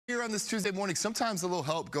Here on this Tuesday morning, sometimes a little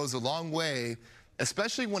help goes a long way,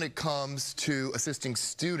 especially when it comes to assisting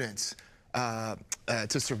students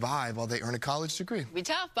to survive while they earn a college degree. Be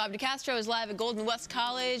tough. Bob DeCastro is live at Golden West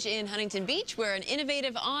College in Huntington Beach, where an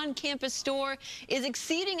innovative on-campus store is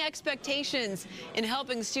exceeding expectations in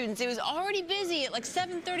helping students. It was already busy at like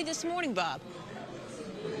 7:30 this morning, Bob.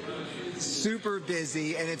 Super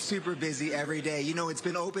busy, and it's super busy every day. You know, it's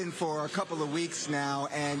been open for a couple of weeks now,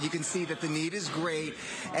 and you can see that the need is great.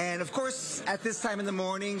 And of course, at this time in the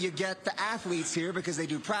morning, you get the athletes here because they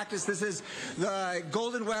do practice. This is the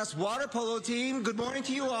Golden West water polo team. Good morning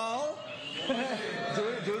to you all.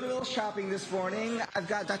 Doing a little shopping this morning. I've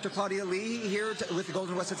got Dr. Claudia Lee here with the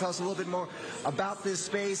Golden West to tell us a little bit more about this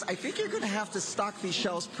space. I think you're going to have to stock these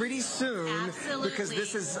shelves pretty soon. Absolutely. Because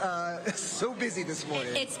this is so busy this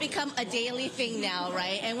morning. It's become a daily thing now,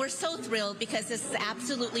 right? And we're so thrilled because this is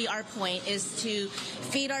absolutely our point, is to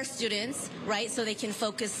feed our students, right, so they can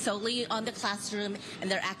focus solely on the classroom and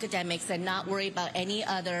their academics and not worry about any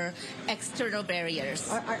other external barriers.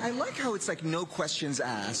 I like how it's like no questions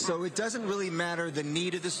asked. So it doesn't really matter the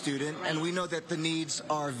need of the student, right. And we know that the needs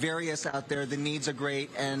are various out there. The needs are great,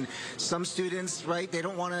 and some students, right, they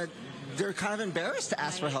don't want to, they're kind of embarrassed to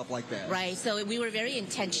ask for help like that. Right. So we were very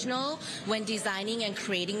intentional when designing and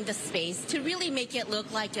creating the space to really make it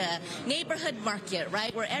look like a neighborhood market,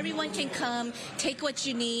 right, where everyone can come, take what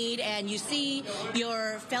you need, and you see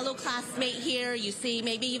your fellow classmate here, you see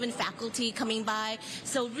maybe even faculty coming by.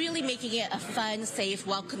 So really making it a fun, safe,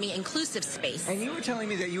 welcoming, inclusive space. And you were telling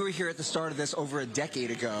me that you were here at the start of this over a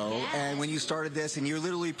decade ago, yes. And when you started this, and you're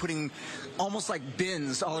literally putting almost like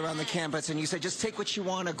bins all around the campus, and you said just take what you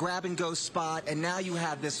want, a grab and go spot, and now you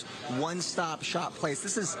have this one-stop shop place.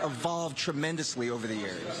 This has evolved tremendously over the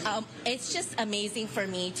years. It's just amazing for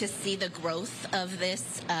me to see the growth of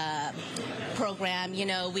this program. You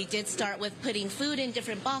know, we did start with putting food in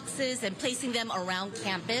different boxes and placing them around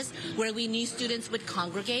campus where we knew students would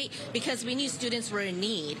congregate because we knew students were in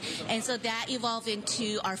need. And so that evolved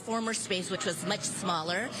into our former space, which was much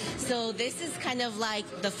smaller. So this is kind of like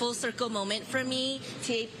the full circle moment for me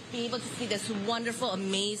to be able to see this wonderful,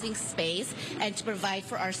 amazing space and to provide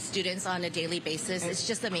for our students on a daily basis. It's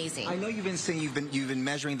just amazing. I know you've been saying you've been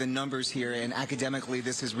measuring the numbers here, and academically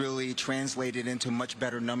this has really translated into much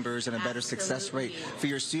better numbers and a better success rate for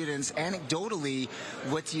your students. Anecdotally,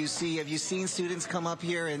 what do you see? Have you seen students come up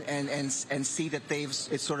here and see that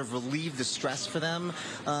it's sort of relieved the stress for them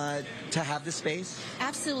to have this space?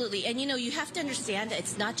 Absolutely. And you know, you have to understand that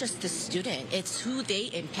it's not just the student, it's who they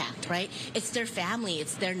impact, right? It's their family,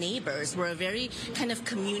 it's their neighbors. We're a very kind of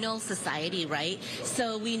communal society, right?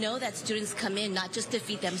 So we know that students come in not just to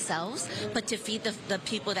feed themselves, but to feed the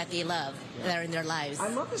people that they love, that are in their lives. I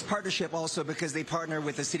love this partnership also because they partner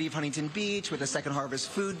with the City of Huntington Beach, with the Second Harvest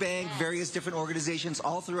Food Bank, various different organizations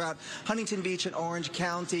all throughout Huntington Beach and Orange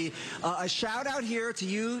County. A shout out here to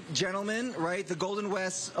you gentlemen, right? The Golden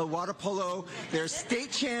West water polo, they're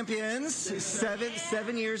state champions,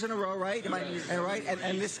 seven years in a row, right? Am I right?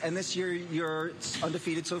 And this year you're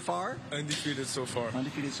undefeated so far? Undefeated so far.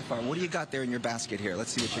 Undefeated so far. What do you got there in your basket here?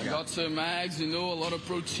 Let's see what you got. I got some eggs, you know, a lot of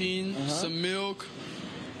protein, some milk,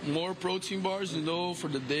 more protein bars, you know, for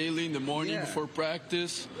the daily in the morning before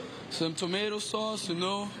practice. Some tomato sauce, you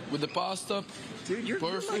know, with the pasta. Dude,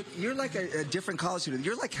 you're like a different college student.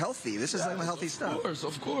 You're like healthy. This is like healthy stuff.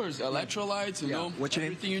 Of course. Electrolytes, you know, what's your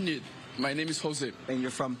name? Everything you need. My name is Jose. And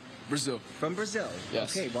you're from? Brazil. From Brazil?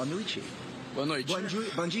 Yes. Okay, boa noite. Boa noite.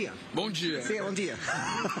 Bom dia. Bom dia. Say it, bom dia.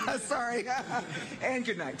 Sorry. And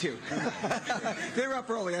good night, too. They were up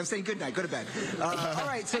early. I'm saying good night. Go to bed. All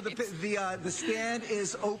right, so the stand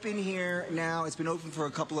is open here now. It's been open for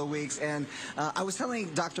a couple of weeks. And I was telling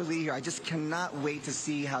Dr. Lee here, I just cannot wait to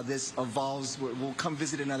see how this evolves. We'll come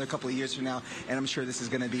visit another couple of years from now, and I'm sure this is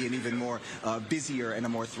going to be an even more busier and a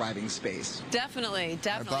more thriving space. Definitely,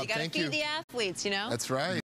 definitely. Bob, You got to feed the athletes, you know? That's right.